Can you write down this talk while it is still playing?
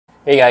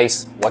Hey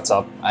guys, what's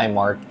up? I'm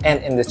Mark,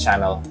 and in this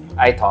channel,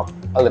 I talk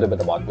a little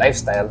bit about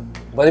lifestyle,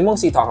 but I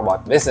mostly talk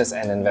about business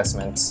and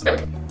investments.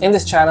 In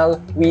this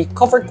channel, we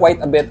cover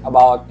quite a bit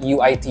about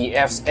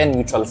UITFs and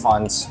mutual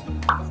funds.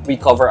 We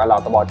cover a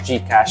lot about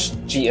Gcash,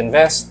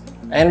 Ginvest,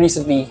 and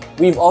recently,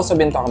 we've also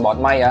been talking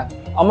about Maya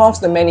amongst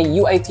the many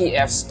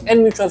UITFs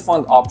and mutual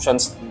fund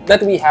options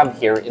that we have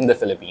here in the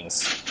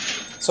Philippines.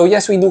 So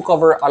yes, we do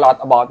cover a lot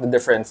about the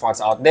different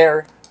funds out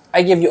there.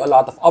 I give you a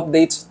lot of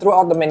updates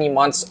throughout the many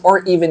months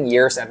or even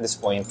years at this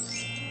point.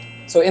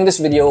 So in this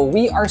video,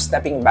 we are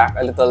stepping back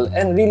a little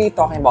and really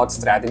talking about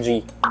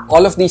strategy.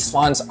 All of these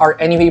funds are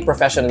anyway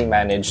professionally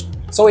managed,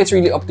 so it's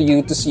really up to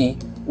you to see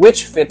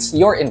which fits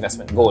your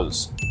investment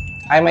goals.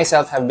 I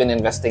myself have been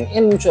investing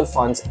in mutual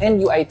funds and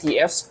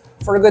UITFs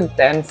for a good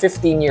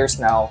 10-15 years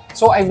now,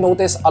 so I've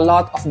noticed a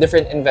lot of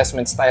different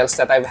investment styles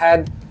that I've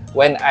had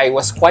when I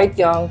was quite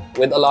young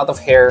with a lot of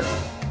hair,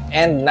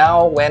 and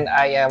now when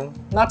I am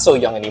not so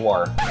young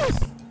anymore.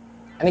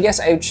 And I guess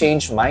I've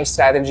changed my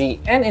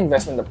strategy and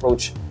investment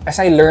approach as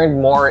I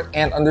learned more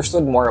and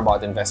understood more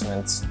about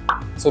investments.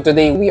 So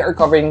today we are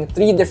covering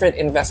 3 different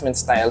investment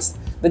styles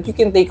that you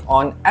can take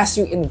on as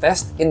you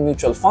invest in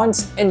mutual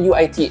funds and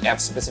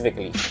UITFs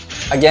specifically.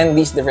 Again,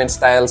 these different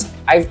styles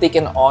I've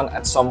taken on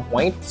at some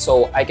point,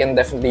 so I can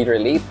definitely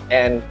relate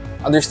and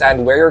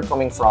understand where you're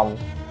coming from.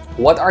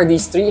 What are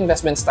these 3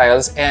 investment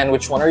styles and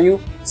which one are you?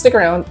 Stick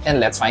around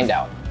and let's find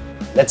out.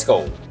 Let's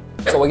go.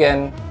 So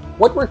again,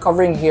 what we're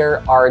covering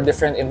here are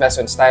different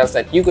investment styles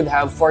that you could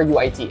have for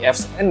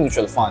UITFs and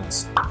mutual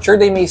funds. Sure,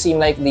 they may seem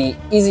like the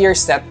easier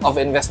set of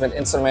investment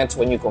instruments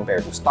when you compare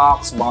to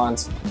stocks,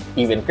 bonds,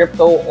 even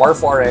crypto or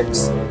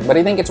forex, but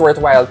I think it's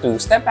worthwhile to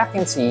step back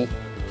and see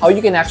how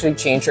you can actually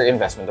change your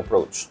investment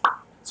approach.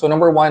 So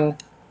number 1,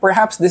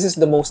 perhaps this is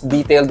the most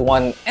detailed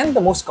one and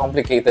the most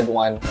complicated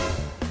one.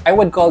 I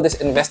would call this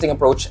investing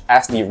approach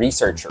as the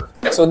researcher.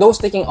 So those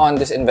taking on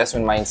this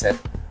investment mindset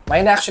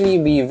might actually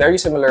be very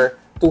similar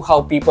to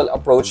how people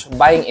approach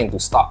buying into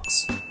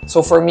stocks.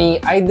 So for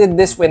me, I did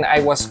this when I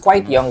was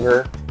quite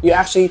younger. You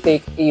actually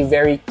take a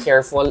very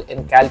careful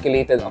and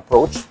calculated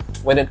approach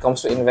when it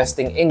comes to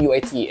investing in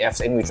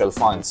UITFs and mutual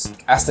funds.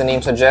 As the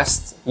name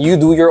suggests, you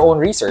do your own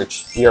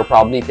research. You're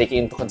probably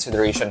taking into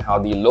consideration how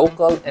the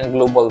local and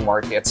global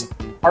markets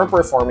are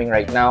performing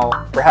right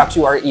now. Perhaps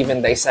you are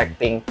even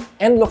dissecting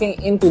and looking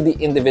into the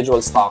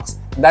individual stocks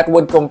that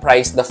would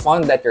comprise the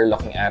fund that you're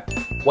looking at.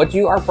 What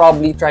you are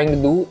probably trying to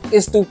do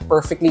is to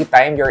perfectly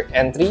time your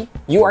entry.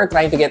 You are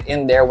trying to get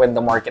in there when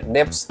the market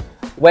dips,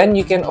 when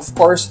you can of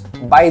course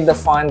buy the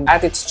fund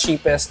at its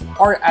cheapest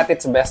or at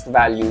its best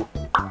value,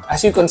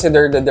 as you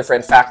consider the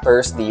different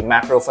factors, the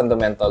macro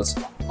fundamentals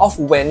of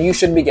when you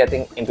should be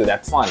getting into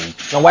that fund.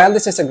 Now, while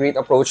this is a great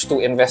approach to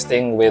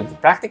investing with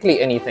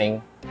practically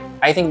anything,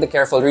 I think the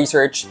careful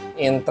research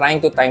in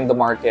trying to time the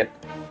market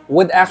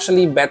would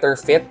actually better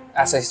fit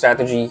as a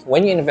strategy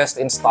when you invest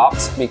in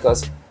stocks,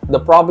 because the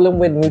problem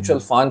with mutual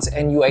funds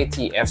and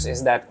UITFs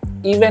is that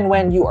even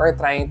when you are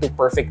trying to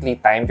perfectly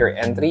time your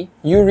entry,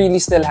 you really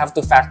still have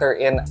to factor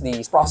in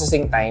the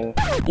processing time.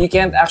 You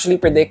can't actually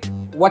predict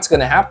what's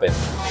gonna happen.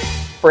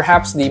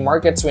 Perhaps the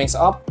market swings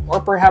up or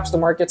perhaps the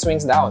market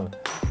swings down.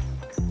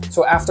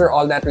 So after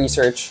all that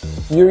research,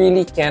 you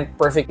really can't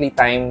perfectly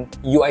time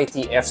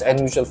UITFs and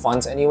mutual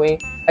funds anyway.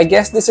 I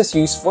guess this is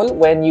useful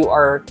when you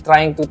are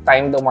trying to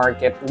time the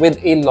market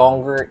with a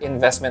longer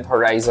investment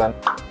horizon,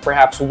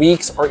 perhaps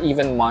weeks or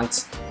even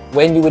months,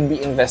 when you would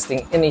be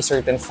investing in a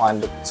certain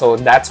fund. So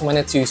that's when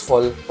it's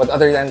useful. But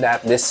other than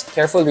that, this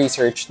careful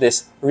research,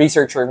 this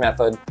researcher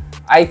method,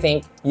 I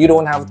think you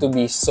don't have to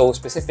be so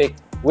specific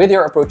with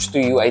your approach to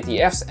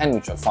UITFs and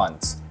mutual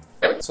funds.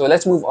 So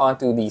let's move on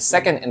to the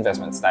second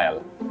investment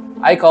style.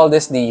 I call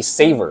this the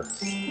saver.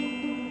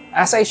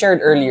 As I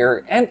shared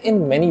earlier and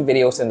in many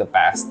videos in the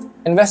past,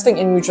 investing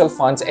in mutual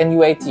funds and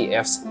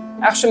UITFs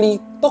actually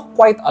took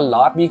quite a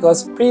lot,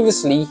 because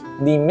previously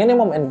the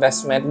minimum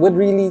investment would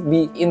really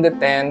be in the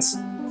 10s,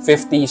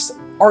 50s,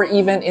 or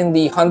even in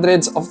the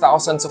hundreds of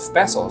thousands of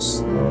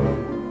pesos.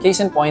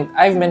 Case in point,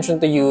 I've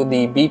mentioned to you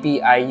the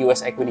BPI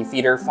US Equity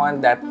Feeder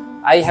Fund that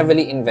I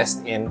heavily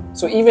invest in.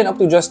 So even up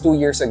to just 2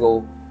 years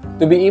ago,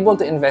 to be able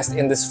to invest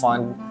in this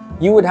fund,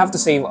 you would have to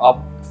save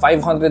up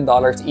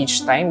 $500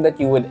 each time that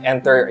you would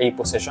enter a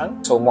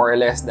position. So more or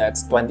less,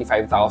 that's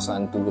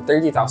 25,000 to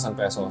 30,000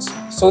 pesos.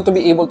 So to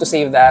be able to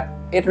save that,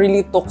 it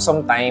really took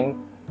some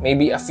time,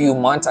 maybe a few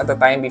months at a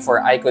time,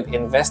 before I could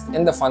invest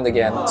in the fund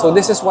again. So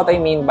this is what I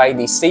mean by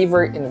the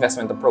saver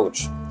investment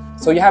approach.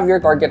 So you have your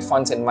target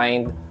funds in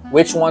mind,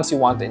 which ones you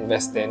want to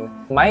invest in.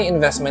 My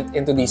investment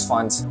into these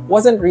funds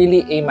wasn't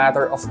really a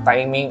matter of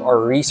timing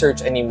or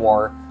research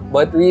anymore,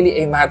 but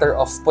really a matter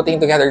of putting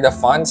together the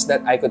funds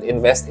that I could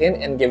invest in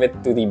and give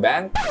it to the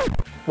bank.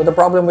 But the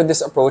problem with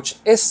this approach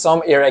is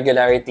some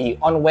irregularity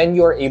on when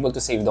you are able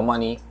to save the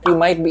money. You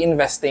might be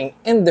investing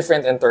in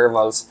different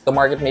intervals. The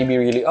market may be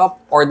really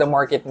up or the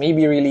market may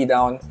be really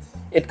down.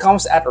 It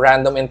comes at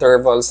random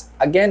intervals.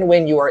 Again,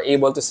 when you are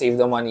able to save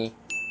the money,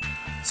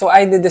 So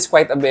I did this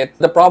quite a bit.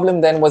 The problem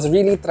then was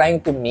really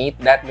trying to meet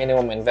that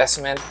minimum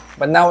investment.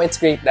 But now it's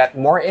great that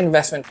more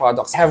investment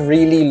products have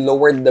really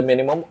lowered the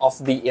minimum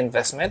of the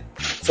investment.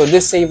 So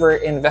this saver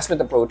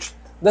investment approach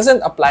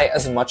doesn't apply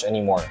as much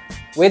anymore.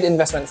 With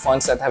investment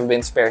funds that have been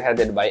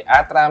spearheaded by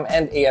Atram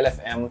and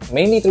ALFM,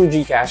 mainly through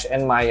GCash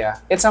and Maya,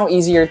 it's now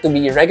easier to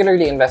be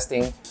regularly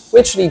investing,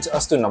 which leads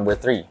us to number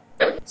 3.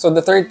 So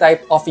the third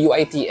type of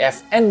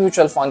UITF and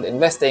mutual fund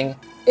investing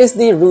is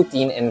the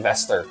routine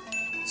investor.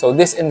 So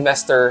this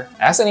investor,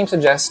 as the name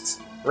suggests,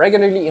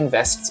 regularly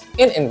invests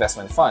in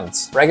investment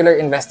funds. Regular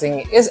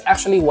investing is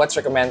actually what's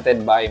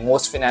recommended by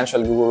most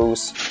financial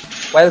gurus.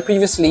 While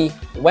previously,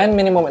 when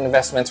minimum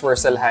investments were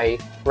still high,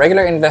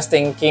 regular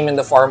investing came in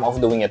the form of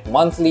doing it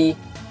monthly,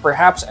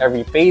 perhaps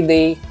every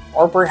payday,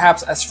 or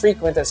perhaps as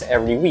frequent as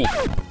every week.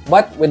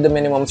 But with the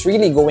minimums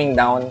really going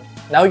down,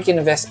 now you can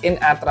invest in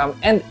Atram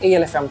and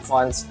ALFM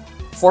funds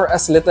for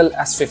as little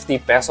as 50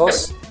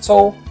 pesos.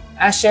 So,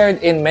 as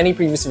shared in many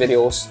previous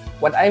videos,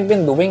 what I've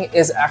been doing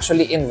is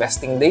actually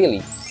investing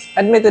daily.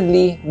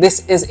 Admittedly,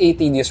 this is a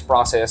tedious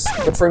process,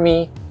 but for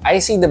me, I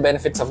see the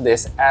benefits of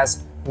this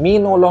as me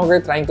no longer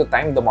trying to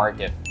time the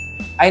market.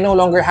 I no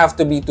longer have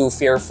to be too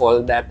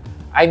fearful that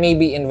I may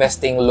be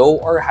investing low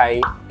or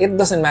high. It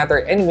doesn't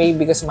matter anyway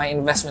because my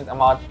investment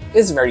amount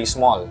is very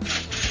small.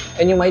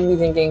 And you might be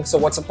thinking, so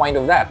what's the point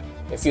of that?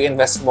 If you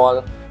invest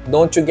small,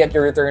 don't you get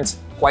your returns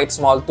quite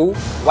small too?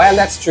 While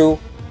that's true,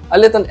 a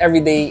little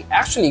every day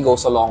actually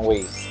goes a long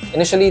way.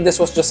 Initially, this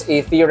was just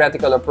a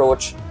theoretical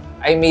approach.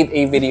 I made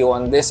a video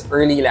on this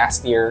early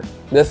last year.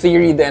 The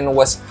theory then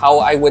was how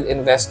I would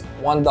invest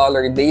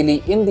 $1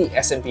 daily in the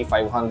S&P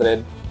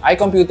 500. I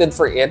computed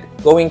for it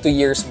going to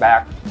years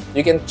back.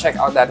 You can check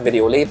out that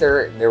video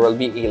later. There will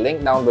be a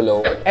link down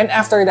below. And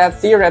after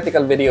that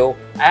theoretical video,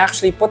 I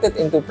actually put it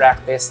into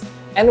practice.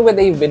 And with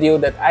a video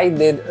that I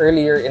did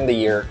earlier in the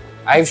year,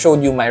 I've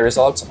showed you my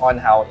results on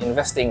how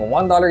investing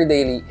 $1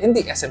 daily in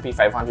the S&P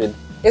 500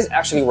 is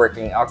actually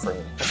working out for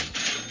me.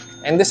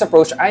 And this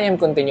approach I am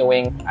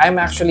continuing. I'm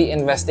actually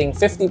investing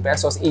 50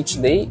 pesos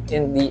each day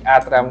in the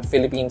Atram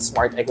Philippine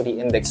Smart Equity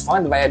Index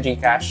Fund via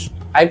GCash.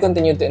 I've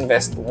continued to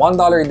invest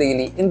 $1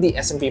 daily in the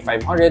S&P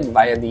 500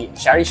 via the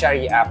Shari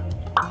Shari app.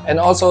 And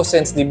also,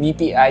 since the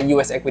BPI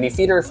US Equity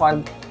Feeder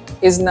Fund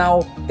is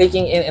now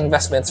taking in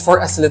investments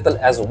for as little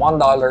as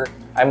 $1,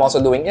 I'm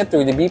also doing it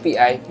through the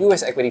BPI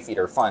US Equity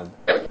Feeder Fund.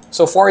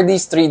 So for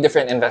these 3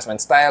 different investment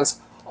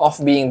styles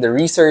of being the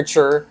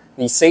researcher,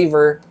 the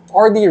saver,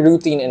 or the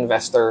routine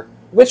investor,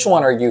 which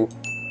one are you?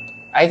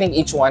 I think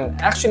each one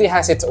actually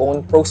has its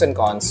own pros and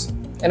cons.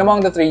 And among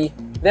the 3,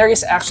 there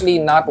is actually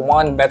not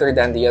one better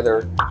than the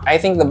other. I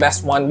think the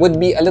best one would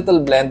be a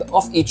little blend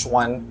of each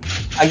one.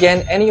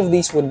 Again, any of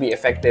these would be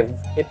effective.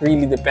 It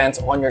really depends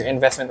on your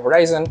investment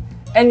horizon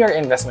and your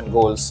investment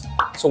goals.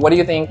 So what do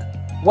you think?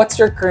 What's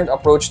your current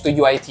approach to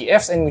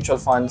UITFs and mutual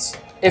funds?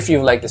 If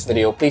you've liked this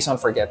video, please don't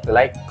forget to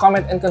like,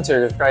 comment, and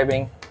consider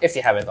subscribing if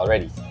you haven't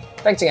already.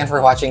 Thanks again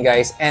for watching,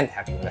 guys, and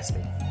happy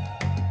investing.